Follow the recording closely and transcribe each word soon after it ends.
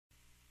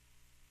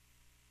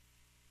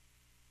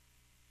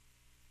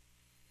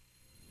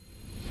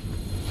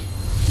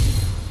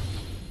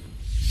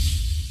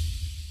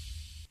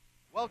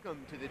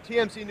Welcome to the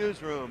TMC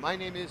Newsroom. My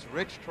name is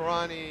Rich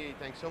Tehrani.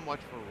 Thanks so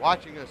much for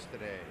watching us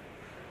today.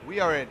 We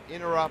are at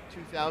Interop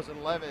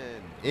 2011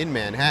 in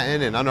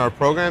Manhattan, and on our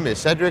program is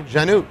Cedric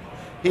Jeannot.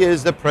 He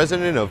is the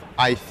president of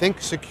I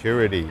Think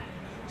Security.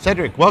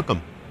 Cedric,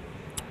 welcome.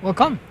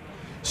 Welcome.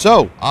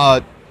 So,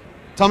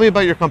 tell me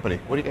about your company.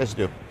 What do you guys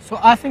do? So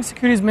I Think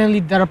Security is mainly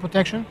data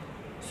protection.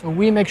 So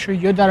we make sure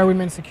your data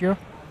remains secure.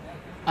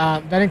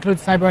 That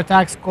includes cyber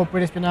attacks,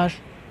 corporate espionage.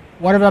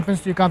 Whatever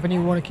happens to your company,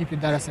 we want to keep your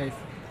data safe.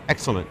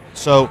 Excellent.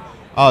 So,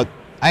 I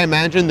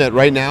imagine that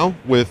right now,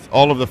 with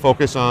all of the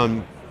focus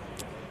on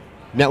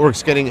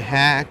networks getting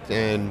hacked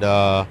and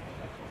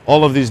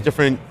all of these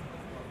different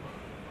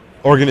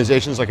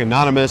organizations like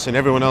Anonymous and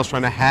everyone else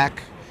trying to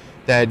hack,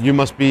 that you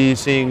must be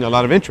seeing a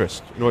lot of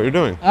interest in what you're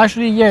doing.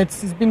 Actually, yeah,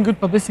 it's been good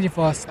publicity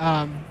for us.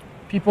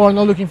 People are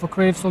now looking for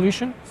creative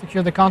solution,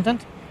 secure the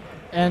content,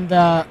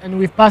 and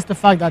we've passed the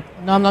fact that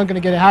no, I'm not going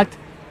to get hacked.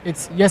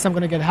 It's yes, I'm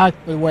going to get hacked,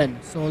 but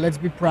when? So let's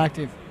be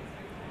proactive.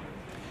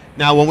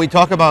 Now, when we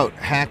talk about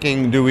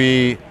hacking, do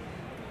we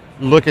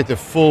look at the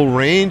full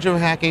range of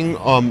hacking,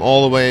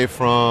 all the way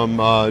from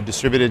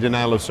distributed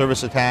denial of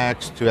service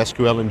attacks to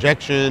SQL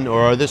injection,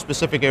 or are there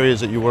specific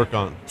areas that you work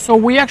on? So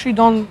we actually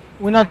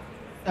we're not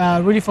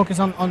really focused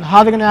on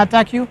how they're going to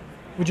attack you.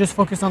 We just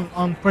focus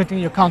on protecting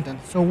your content.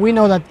 So we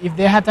know that if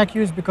they attack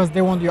you, it's because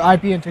they want your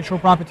IP and intellectual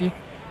property.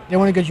 They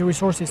want to get your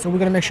resources. So we're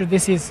going to make sure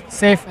this is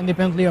safe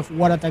independently of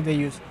what attack they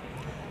use.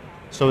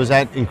 So is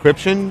that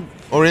encryption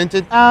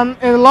oriented?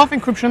 A lot of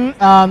encryption,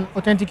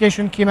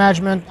 authentication, key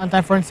management,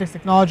 anti-forensics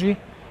technology,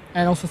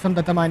 and also some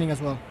data mining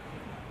as well.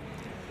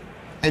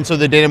 And so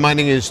the data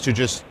mining is to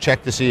just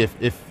check to see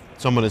if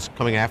someone is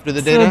coming after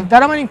the data? So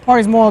data mining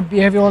part is more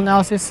behavioral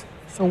analysis.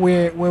 So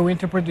where we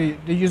interpret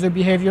the user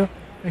behavior,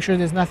 make sure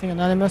there's nothing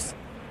anonymous.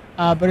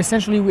 But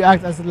essentially we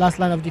act as the last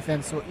line of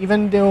defense. So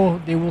even though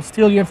they will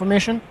steal your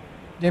information,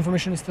 the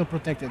information is still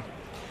protected.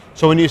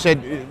 So when you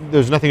said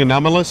there's nothing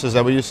anomalous, is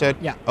that what you said?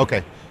 Yeah.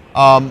 Okay.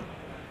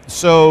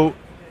 So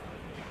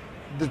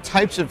the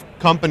types of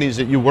companies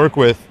that you work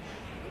with,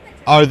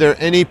 are there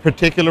any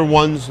particular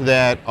ones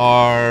that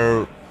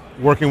are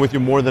working with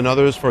you more than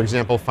others? For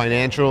example,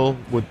 financial?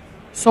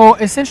 So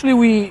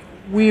essentially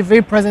we're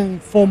very present in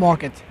 4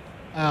 markets.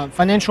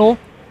 Financial,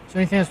 so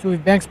anything has to do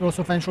with banks, but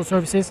also financial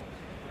services,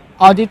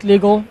 audit,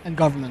 legal, and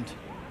government.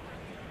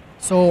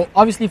 So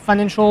obviously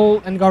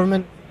financial and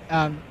government,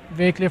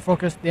 very clear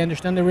focus. They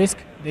understand the risk.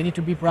 They need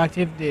to be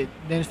proactive. They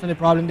understand the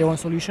problem. They want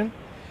a solution.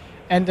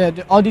 And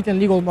the audit and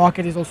legal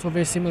market is also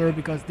very similar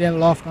because they have a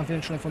lot of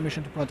confidential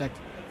information to protect.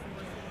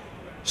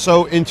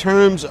 So in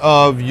terms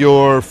of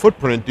your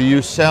footprint, do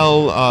you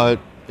sell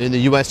in the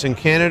US and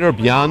Canada or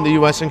beyond the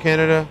US and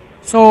Canada?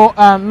 So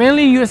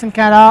mainly US and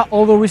Canada,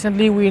 although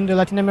recently we're in the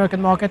Latin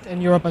American market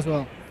and Europe as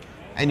well.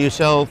 And you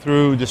sell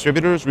through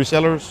distributors,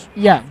 resellers?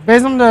 Yeah,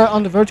 based on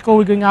the vertical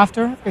we're going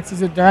after, it's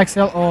either direct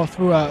sell or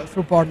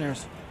through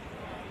partners.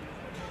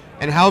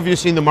 And how have you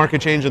seen the market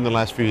change in the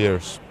last few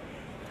years?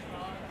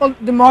 Well,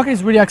 the market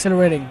is really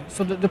accelerating.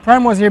 So the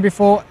problem was here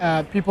before.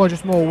 People are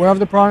just more aware of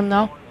the problem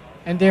now,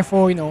 and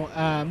therefore,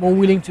 more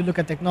willing to look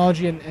at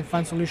technology and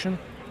find solution,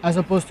 as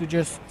opposed to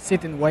just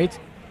sit and wait.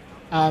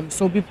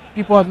 So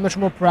people are much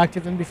more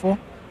proactive than before,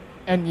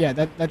 and yeah,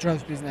 that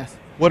drives business.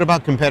 What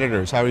about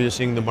competitors? How are you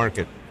seeing the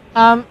market?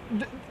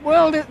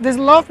 Well, there's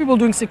a lot of people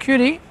doing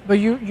security, but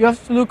you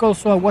have to look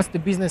also at what's the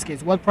business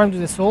case. What problem do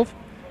they solve?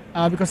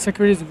 Because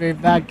security is a very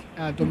vague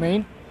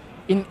domain.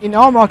 In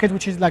our market,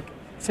 which is like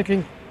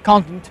securing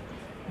content,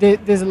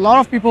 there's a lot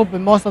of people, but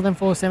most of them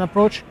follow the same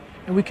approach.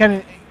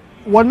 And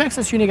what makes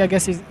us unique, I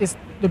guess, is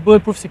the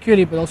bulletproof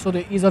security, but also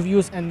the ease of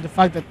use and the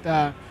fact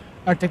that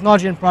our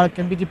technology and product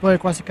can be deployed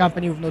across the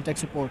company with no tech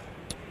support.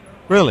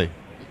 Really?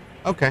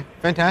 Okay,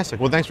 fantastic.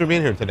 Well, thanks for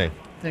being here today.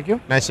 Thank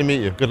you. Nice to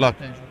meet you. Good luck.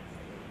 Thank you.